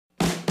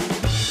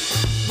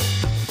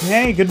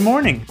Hey, good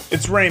morning.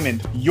 It's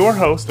Raymond, your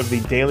host of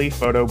the Daily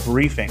Photo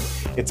Briefing.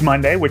 It's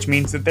Monday, which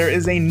means that there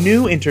is a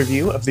new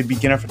interview of the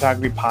Beginner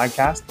Photography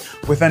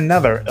Podcast with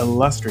another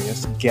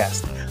illustrious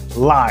guest,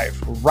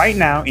 live right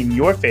now in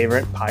your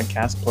favorite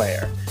podcast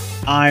player.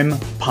 I'm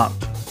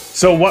pumped.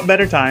 So what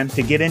better time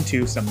to get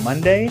into some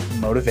Monday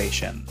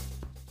motivation?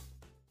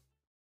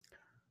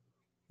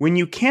 When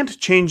you can't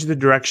change the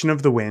direction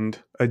of the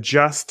wind,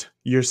 adjust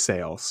your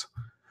sails.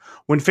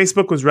 When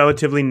Facebook was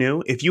relatively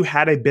new, if you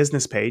had a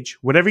business page,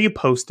 whatever you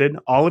posted,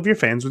 all of your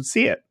fans would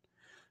see it.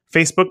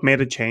 Facebook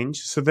made a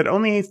change so that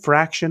only a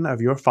fraction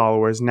of your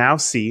followers now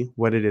see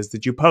what it is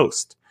that you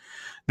post.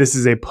 This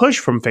is a push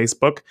from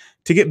Facebook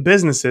to get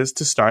businesses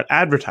to start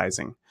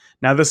advertising.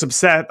 Now, this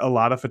upset a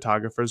lot of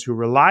photographers who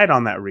relied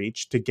on that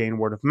reach to gain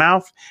word of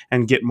mouth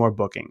and get more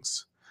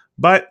bookings.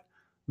 But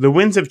the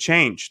winds have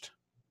changed.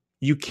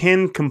 You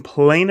can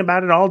complain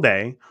about it all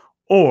day,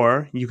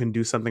 or you can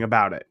do something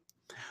about it.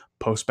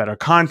 Post better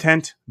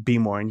content, be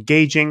more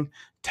engaging,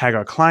 tag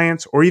our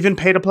clients, or even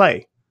pay to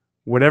play.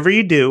 Whatever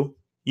you do,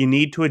 you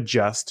need to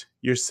adjust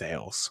your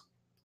sails.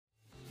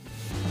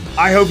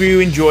 I hope you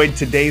enjoyed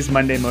today's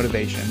Monday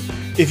motivation.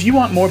 If you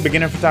want more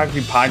Beginner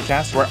Photography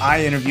podcasts where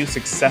I interview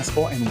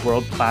successful and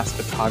world-class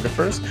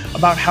photographers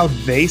about how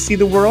they see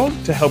the world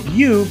to help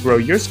you grow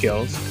your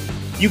skills,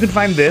 you can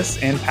find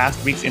this and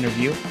past week's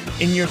interview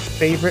in your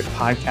favorite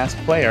podcast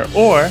player,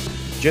 or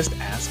just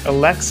ask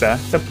Alexa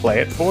to play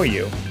it for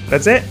you.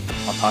 That's it.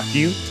 I'll talk to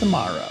you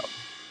tomorrow.